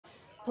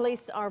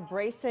Police are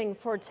bracing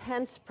for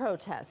tense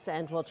protests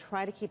and will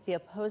try to keep the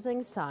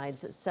opposing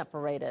sides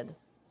separated.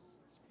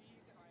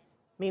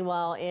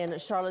 Meanwhile, in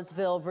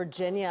Charlottesville,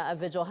 Virginia, a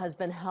vigil has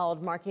been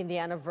held marking the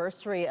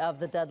anniversary of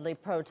the deadly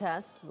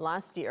protests.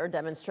 Last year,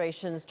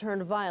 demonstrations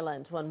turned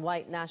violent when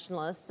white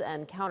nationalists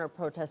and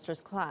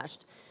counter-protesters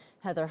clashed.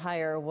 Heather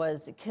Heyer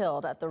was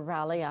killed at the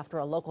rally after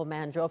a local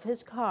man drove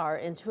his car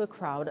into a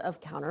crowd of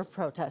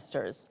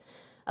counter-protesters.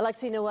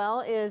 Alexi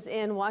Noelle is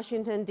in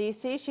Washington,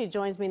 D.C. She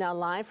joins me now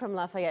live from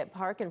Lafayette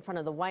Park in front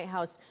of the White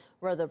House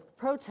where the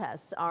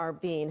protests are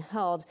being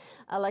held.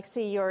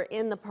 Alexi, you're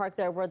in the park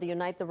there where the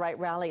Unite the Right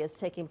rally is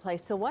taking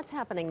place. So what's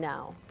happening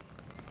now?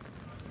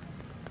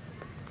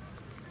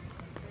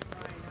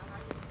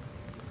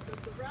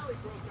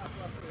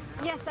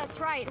 Yes, that's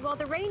right. Well,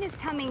 the rain is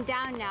coming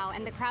down now,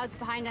 and the crowds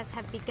behind us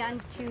have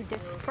begun to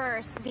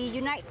disperse. The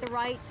Unite the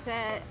Right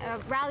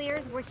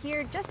ralliers were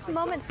here just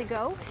moments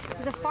ago. It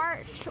was a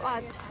far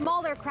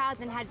smaller crowd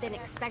than had been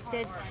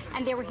expected,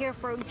 and they were here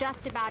for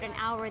just about an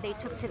hour. They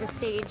took to the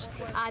stage.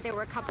 There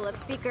were a couple of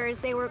speakers.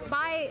 They were,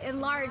 by and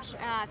large,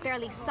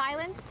 fairly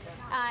silent,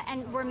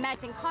 and were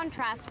met in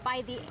contrast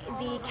by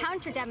the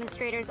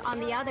counter-demonstrators on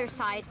the other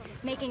side,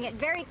 making it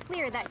very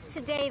clear that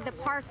today the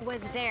park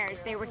was theirs.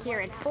 They were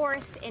here in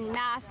force, in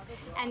mass,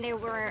 and they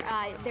were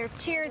their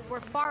cheers were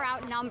far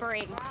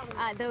outnumbering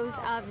those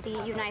of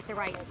the Unite the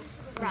Right.